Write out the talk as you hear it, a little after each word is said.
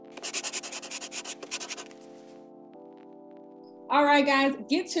All right, guys,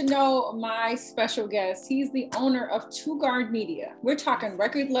 get to know my special guest. He's the owner of Two Guard Media. We're talking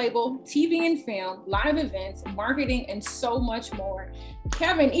record label, TV and film, live events, marketing, and so much more.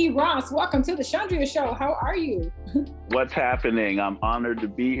 Kevin E. Ross, welcome to the Chundria Show. How are you? What's happening? I'm honored to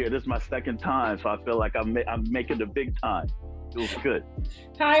be here. This is my second time, so I feel like I'm making the big time. Feels good.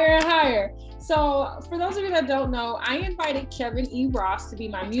 Higher and higher. So for those of you that don't know, I invited Kevin E. Ross to be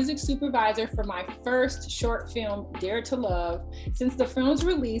my music supervisor for my first short film, Dare to Love. Since the film's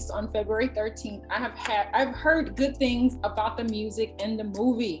release on February 13th, I've heard good things about the music and the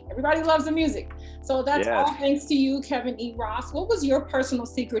movie. Everybody loves the music. So that's all thanks to you, Kevin E. Ross. What was your personal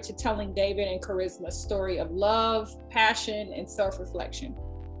secret to telling David and Charisma's story of love, passion, and self-reflection?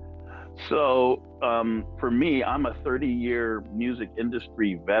 So for me, I'm a 30-year music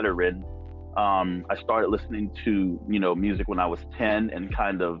industry veteran. I started listening to, music when I was 10 and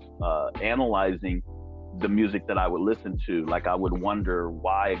kind of analyzing the music that I would listen to. Like I would wonder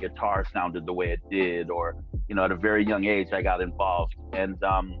why a guitar sounded the way it did, or, at a very young age, I got involved. And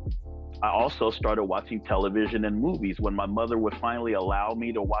I also started watching television and movies. When my mother would finally allow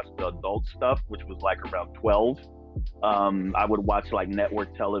me to watch the adult stuff, which was like around 12, I would watch like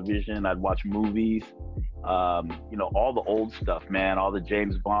network television. I'd watch movies, all the old stuff, man, all the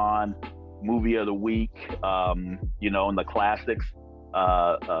James Bond, movie of the week, and the classics,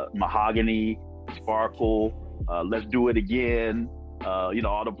 Mahogany, Sparkle, Let's Do It Again, all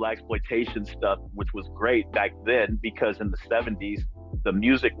the blaxploitation stuff, which was great back then because in the 70s, the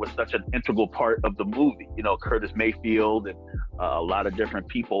music was such an integral part of the movie. Curtis Mayfield and a lot of different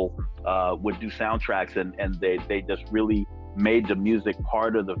people would do soundtracks, and they just really made the music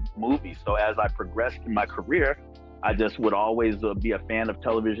part of the movie. So as I progressed in my career, I just would always be a fan of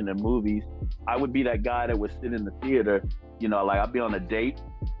television and movies. I would be that guy that would sit in the theater, like I'd be on a date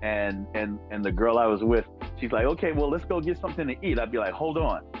and the girl I was with, she's like, okay, well, let's go get something to eat. I'd be like, hold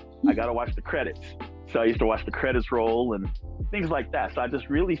on, I got to watch the credits. So I used to watch the credits roll and things like that. So I just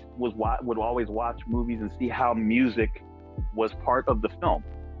really would always watch movies and see how music was part of the film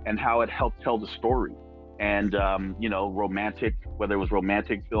and how it helped tell the story. And, romantic, whether it was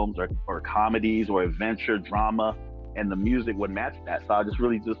romantic films or comedies or adventure, drama, and the music would match that. So I just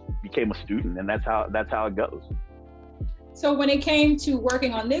became a student, and that's how it goes. So when it came to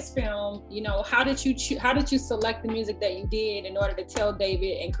working on this film, how did you select the music that you did in order to tell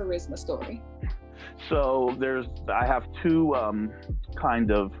David and Charisma's story? So I have two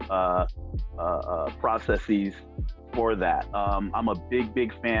kind of processes for that. I'm a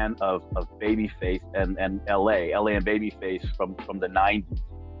big fan of Babyface and LA and Babyface from the 90s.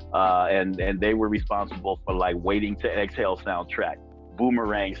 And they were responsible for like Waiting to Exhale soundtrack,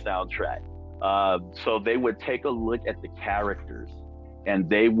 Boomerang soundtrack. So they would take a look at the characters and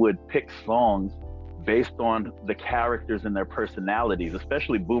they would pick songs based on the characters and their personalities,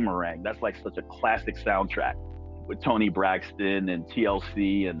 especially Boomerang. That's like such a classic soundtrack with Toni Braxton and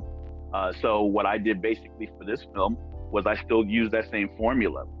TLC. And so what I did basically for this film was I still used that same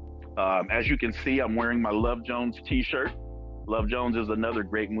formula. As you can see, I'm wearing my Love Jones t-shirt. Love Jones is another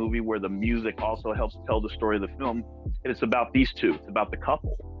great movie where the music also helps tell the story of the film. And it's about these two, it's about the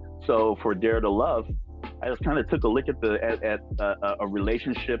couple. So for Dare to Love, I just kind of took a look at a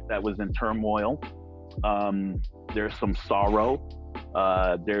relationship that was in turmoil. There's some sorrow,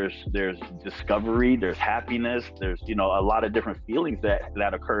 there's discovery, there's happiness, there's a lot of different feelings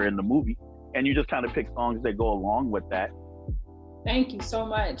that occur in the movie, and you just kind of pick songs that go along with that. Thank you so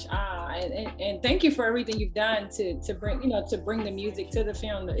much, and thank you for everything you've done to bring the music to the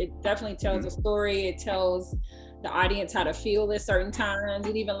film. It definitely tells a story. It tells the audience how to feel at certain times.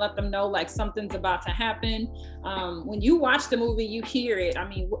 It even let them know like something's about to happen. When you watch the movie, you hear it. I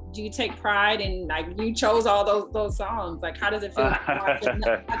mean, do you take pride in like you chose all those songs? Like, how does it feel to watch it?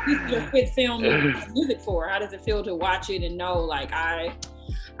 Like, this is your fifth film music for. How does it feel to watch it and know like I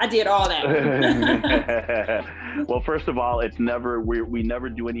did all that? Well, first of all, we never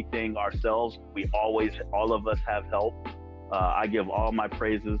do anything ourselves. All of us have help. I give all my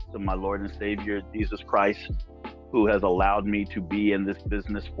praises to my Lord and Savior, Jesus Christ, who has allowed me to be in this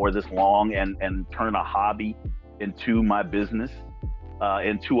business for this long and turn a hobby into my business,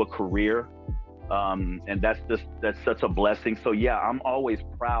 into a career. And that's such a blessing. So yeah, I'm always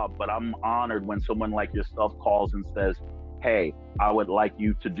proud, but I'm honored when someone like yourself calls and says, hey, I would like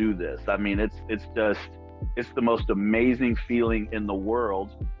you to do this. I mean, it's the most amazing feeling in the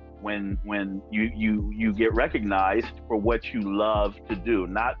world when you get recognized for what you love to do,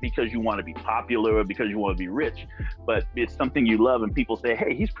 not because you want to be popular or because you want to be rich, but it's something you love and people say,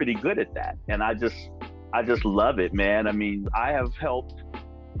 hey, he's pretty good at that. And I just love it, man. I mean, I have helped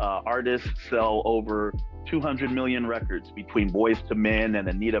artists sell over 200 million records between Boys to Men and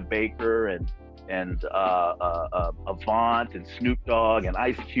Anita Baker and Avant and Snoop Dogg and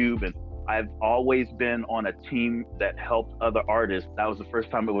Ice Cube. And I've always been on a team that helped other artists. That was the first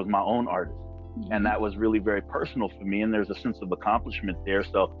time it was my own artist. And that was really very personal for me. And there's a sense of accomplishment there.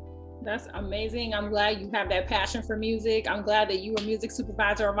 So that's amazing. I'm glad you have that passion for music. I'm glad that you were music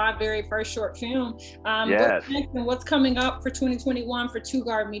supervisor of my very first short film. Yes. What's next and what's coming up for 2021 for Two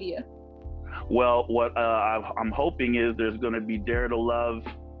Guard Media? Well, what I'm hoping is there's going to be Dare to Love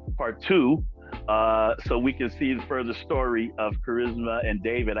Part 2. So we can see the further story of Charisma and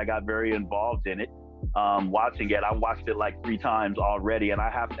David. I got very involved in it. Watching it, I watched it like 3 times already, and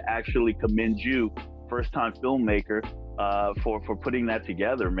I have to actually commend you, first-time filmmaker, for putting that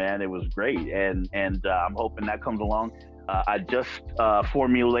together, man. It was great, and I'm hoping that comes along. I just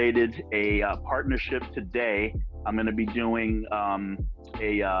formulated a partnership today. I'm going to be doing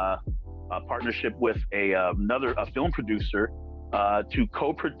a partnership with another film producer to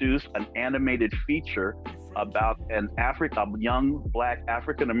co-produce an animated feature about a young Black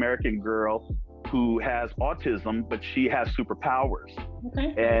African-American girl who has autism, but she has superpowers.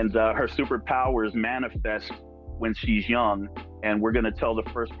 Okay. And her superpowers manifest when she's young. And we're going to tell the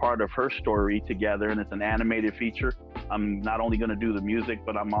first part of her story together. And it's an animated feature. I'm not only going to do the music,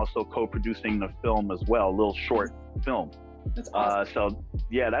 but I'm also co-producing the film as well, a little short film. That's awesome. So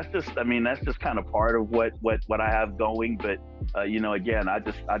yeah, that's just kind of part of what I have going. But again, I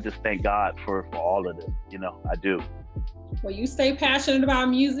just thank God for all of this. I do. Well, you stay passionate about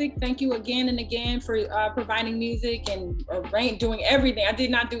music. Thank you again and again for providing music and doing everything. I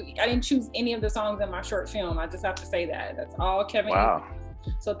didn't choose any of the songs in my short film. I just have to say that. That's all Kevin. Wow.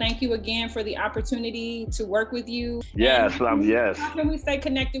 So thank you again for the opportunity to work with you. Yes, yes. How can we stay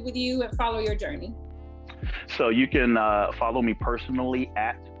connected with you and follow your journey? So you can follow me personally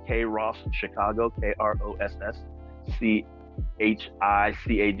at KRoss Chicago, KRossChicag. I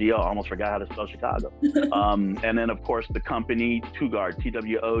almost forgot how to spell Chicago. And then, of course, the company, Two Guard,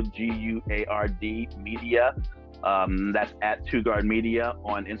 TWOGUARD Media. That's at Two Guard Media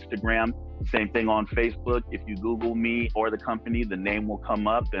on Instagram. Same thing on Facebook. If you Google me or the company, the name will come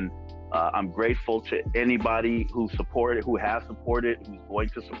up. And I'm grateful to anybody who supported, who has supported, who's going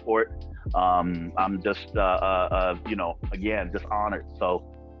to support. I'm just, again, just honored. So,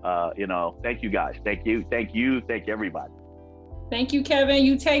 thank you guys. Thank you, everybody. Thank you, Kevin.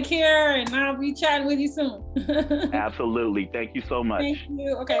 You take care, and I'll be chatting with you soon. Absolutely. Thank you so much. Thank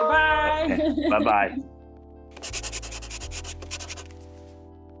you. Okay, bye. Okay. Bye-bye.